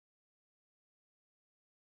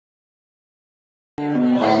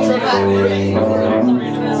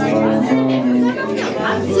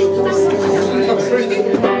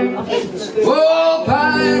Oh,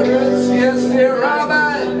 pirates, yes, they're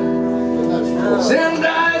robbing. Send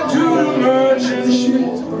I to the merchant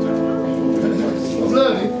ship.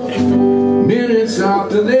 Minutes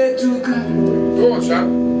after they took her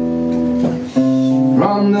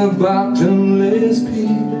from the bottomless pit,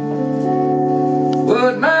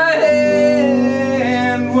 but my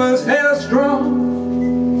hand was held strong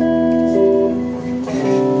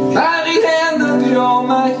by the hand of the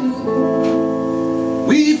Almighty.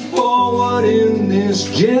 We forward in this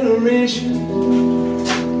generation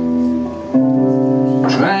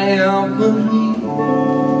triumphantly.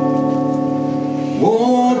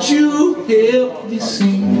 Won't you help me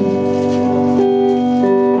sing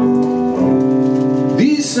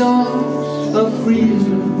these songs of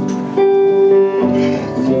freedom?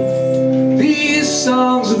 These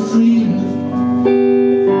songs of freedom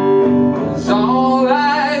is all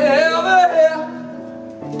I ever have.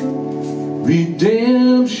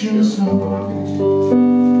 Redemption songs.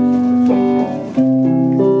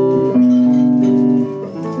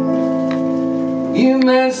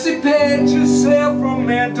 Emancipate yourself from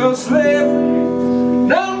mental slavery.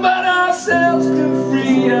 None but ourselves can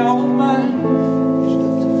free our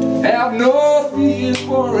minds. Have no fears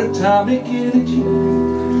for atomic energy,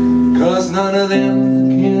 'cause none of them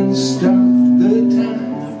can stop the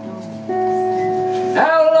time.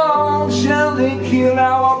 How long shall they kill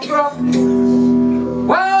our prophets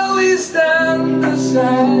while we stand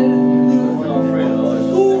aside?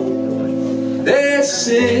 They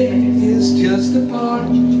say it's just a part.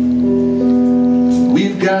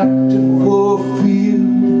 We've got to fulfill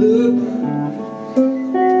the burden.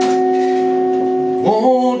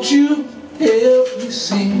 Won't you help me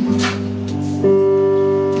sing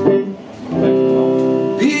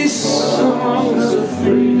these songs of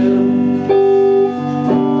freedom?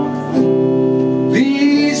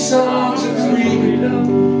 These songs of freedom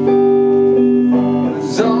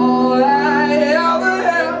is all I ever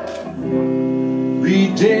have.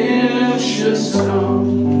 Redemption song.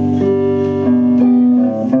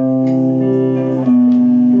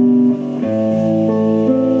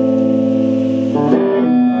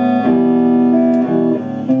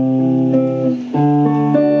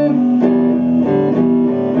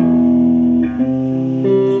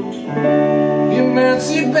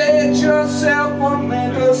 Emancipate yourself from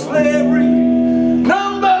mental slavery.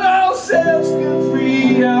 None but ourselves can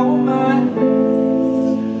free our mind.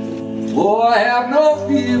 Oh, I have no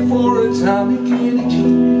fear for atomic energy,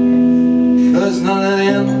 'cause none of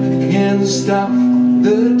them can stop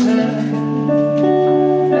the time.